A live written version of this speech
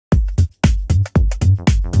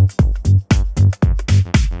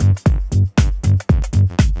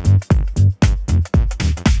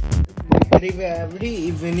iba a abrir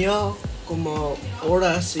y venía como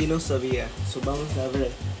horas y no sabía. So, vamos a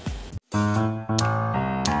ver.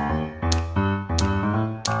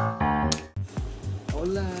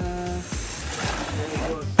 Hola.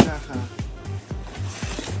 Tengo caja.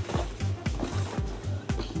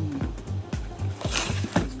 Aquí.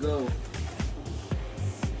 Let's go.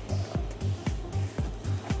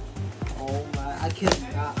 Oh my, I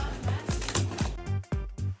cannot.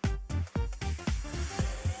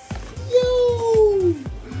 Yo!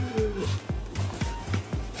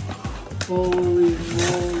 Holy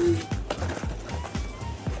moly.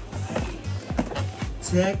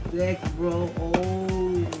 Tech deck, bro. Oh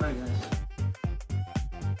my gosh.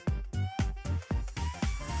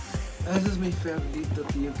 Ese es mi favorito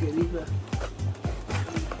que yo quería.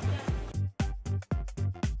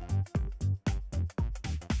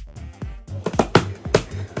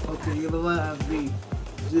 Okay, yo lo voy a abrir.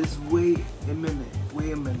 Just wait a minute.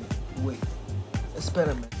 Wait a minute. Wait.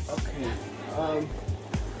 Espérame. Okay.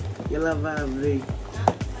 Yo la voy a abrir.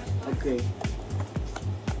 Okay.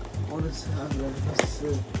 ¿Dónde se abre? No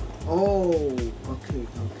sé. Oh, okay,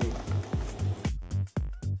 okay.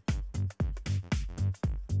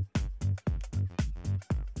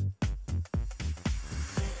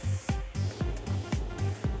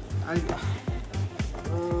 I no tengo nada.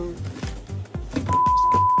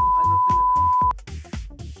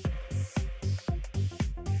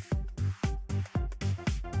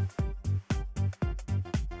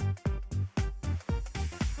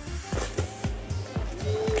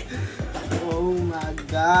 Oh my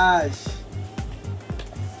gosh.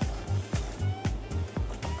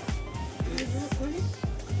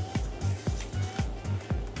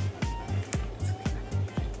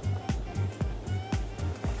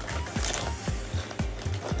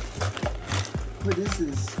 What is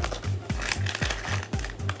this?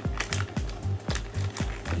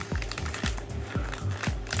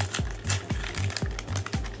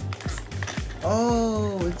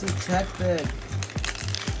 Oh, it's a tech deck.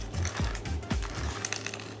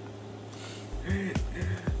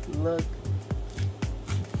 Look.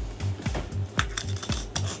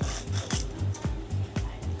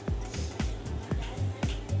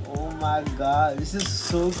 Oh my god, this is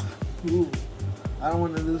so cool. I don't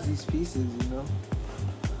want to lose these pieces, you know?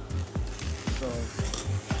 So.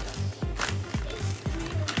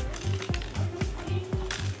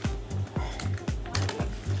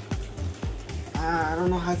 I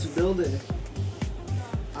don't know how to build it.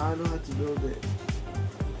 I don't know how to build it.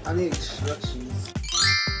 I need instructions.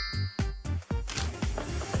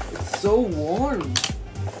 It's so warm.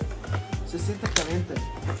 Se siente caliente.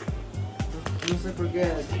 No sé por qué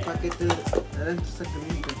el paquete adentro está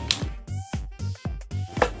caliente.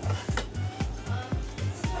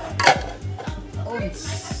 Oh, it's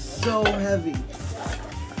so heavy.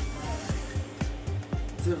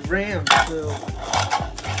 It's a RAM, so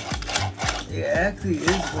it actually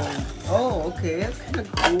is going. Oh, okay, that's kind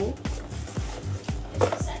of cool.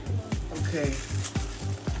 Okay.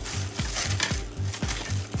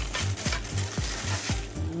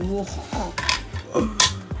 Whoa.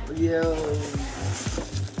 Yo.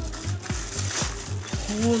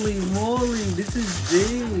 Holy moly, this is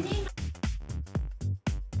big.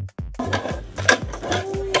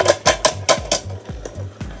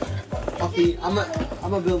 Okay,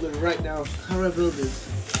 I'm a builder right now. How do I build this?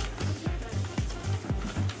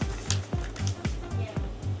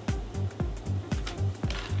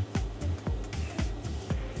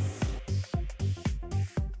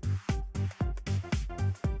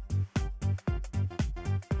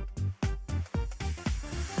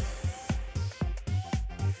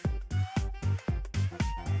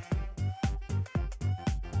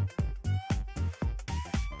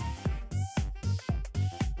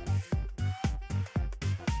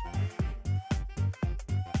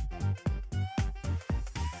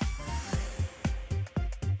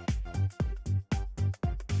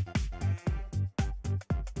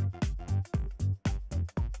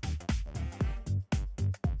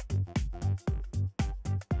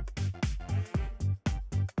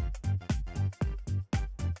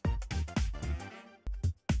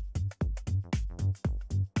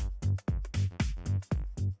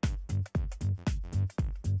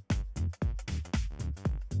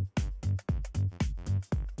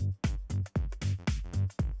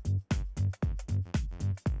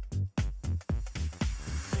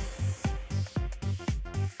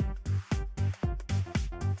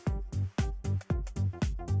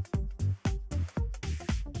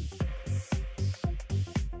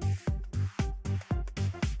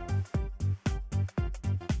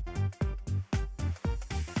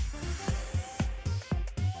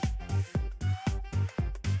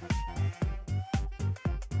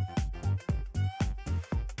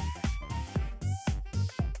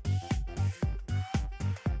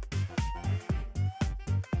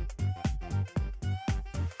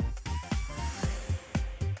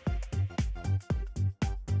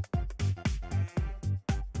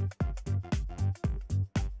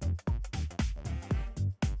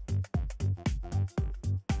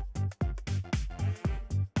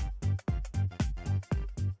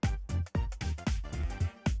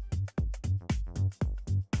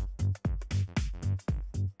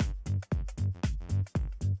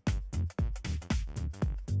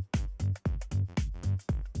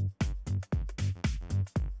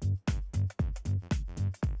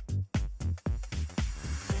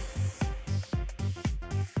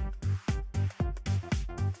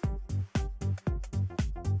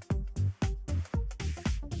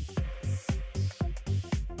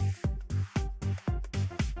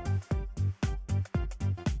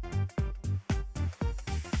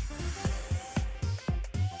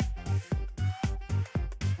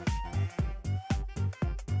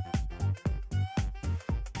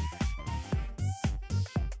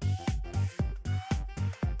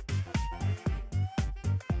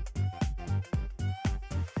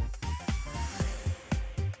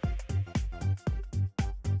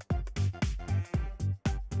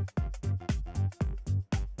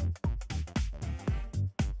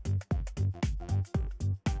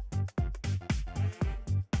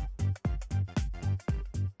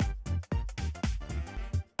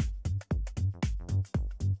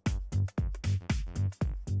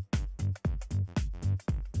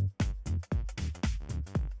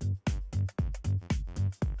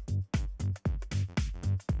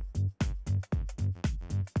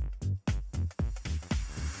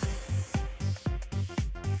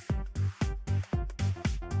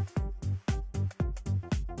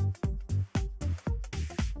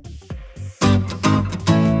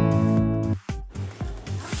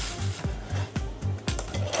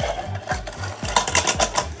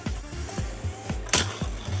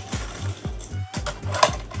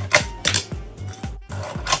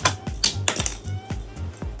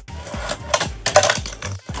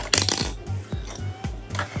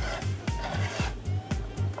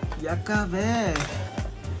 Ya acabé.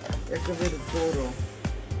 Ya acabé de todo.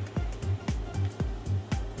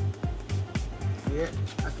 Bien,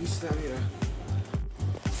 aquí está, mira.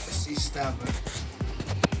 Así estaba.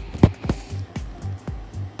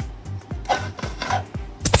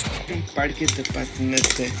 Un parque de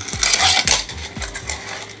patinaje.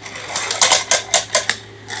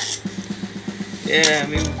 A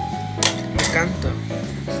mí me encanta.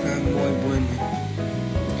 Está muy bueno.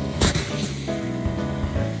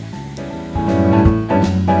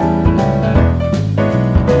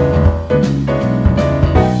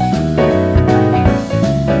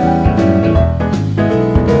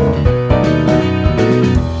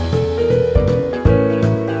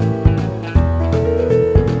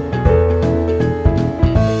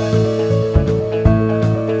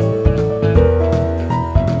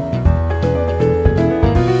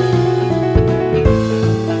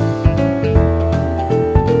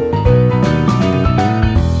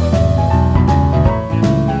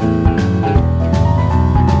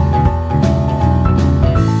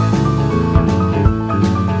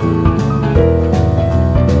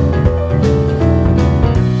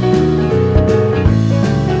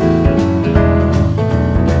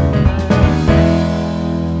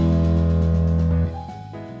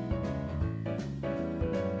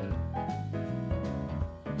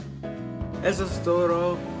 Eso es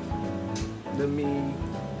todo de mi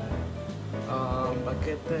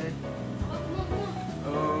paquete.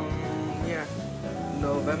 Ya,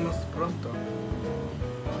 nos vemos pronto.